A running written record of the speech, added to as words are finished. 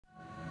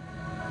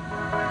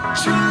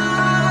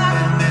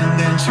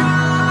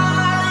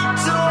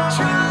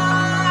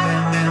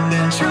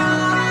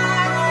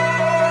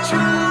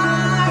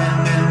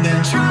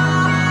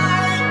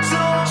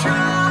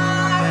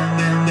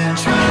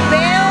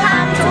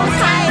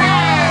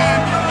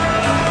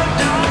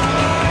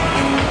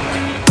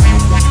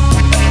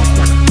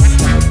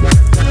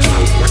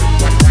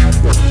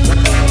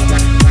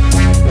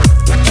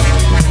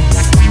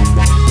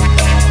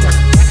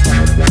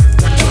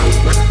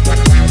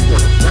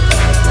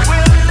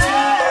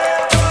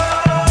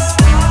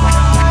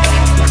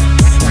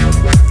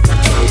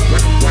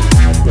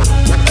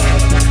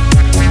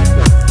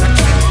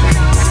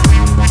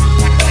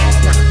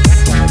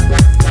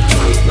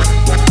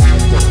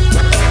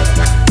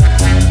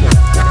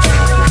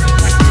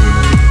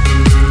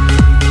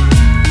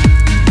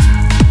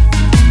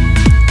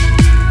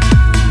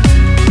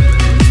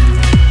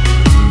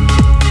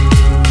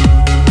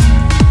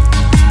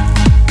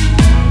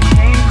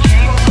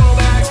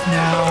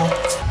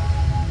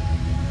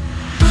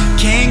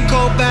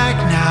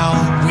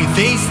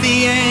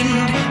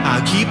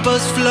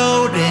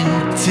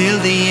Till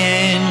the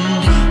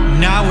end.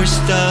 Now we're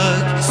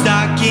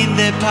stuck in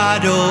the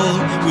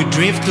puddle. We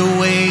drift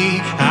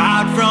away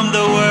out from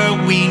the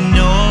world we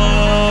know.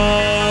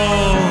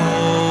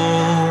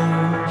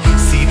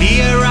 See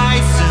the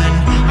horizon,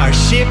 our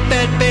ship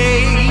at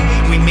bay.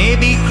 We may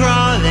be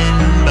crawling,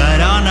 but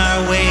on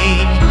our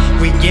way.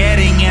 We're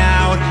getting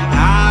out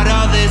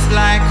of this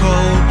black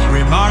hole.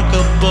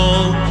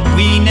 Remarkable,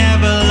 we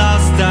never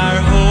lost our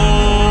hope.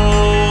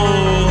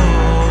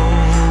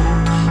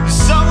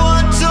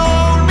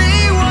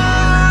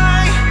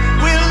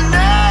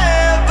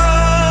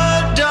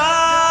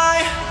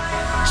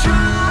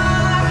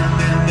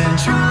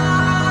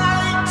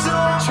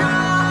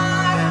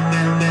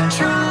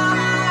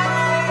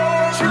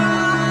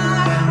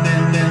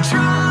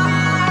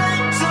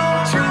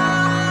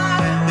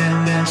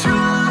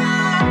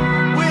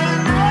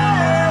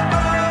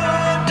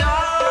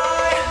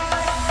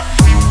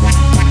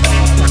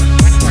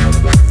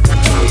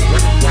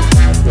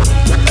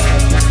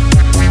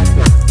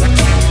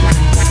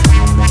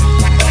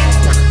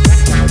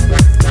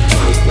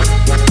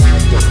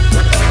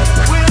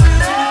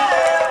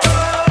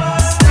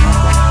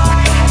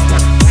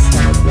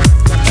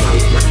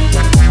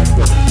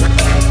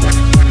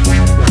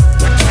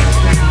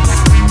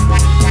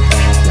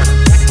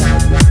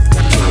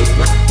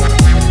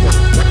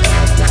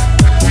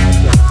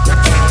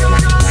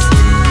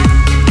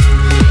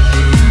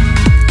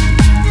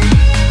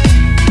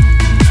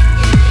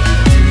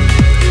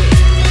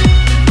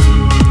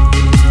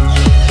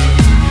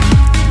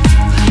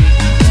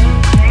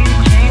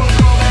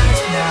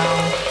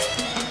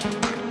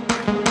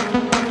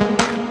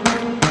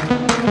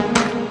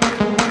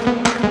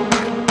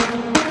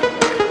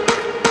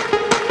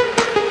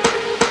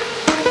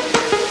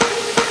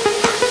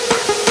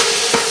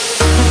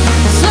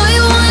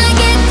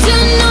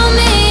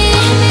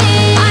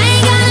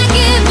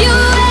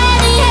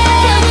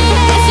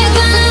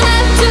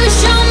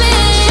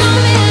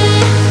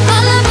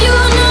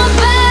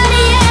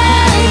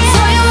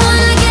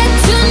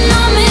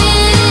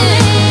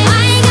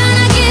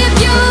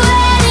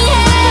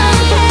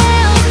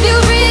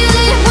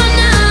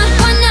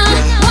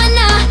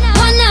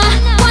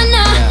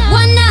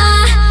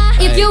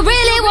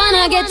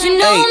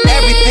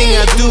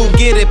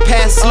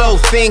 Slow,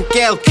 think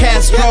El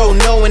Castro,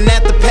 knowing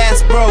that the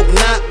past broke.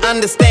 Not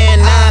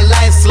understand, our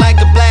life's like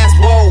a blast.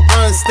 Whoa,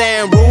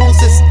 understand rules,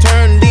 it's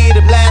eternity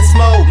to blast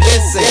mode.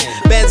 Listen,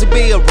 bands will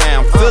be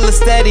around, feeling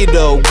steady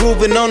though.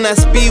 Grooving on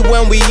that speed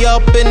when we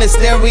up in the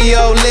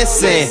stereo.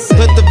 Listen,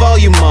 put the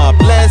volume up,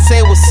 let's say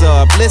what's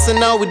up.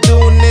 Listen, all we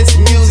doing this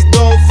music,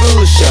 don't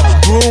foolish up.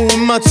 Room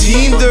with my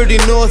team,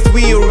 Dirty North,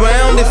 we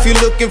around. If you're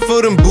looking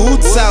for them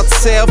boots, out to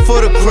sell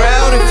for the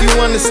crowd. If you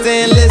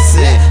understand,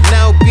 listen,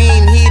 now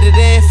being heated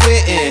and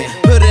fitting,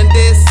 putting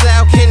this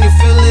out, can you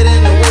feel it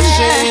in the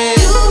ocean?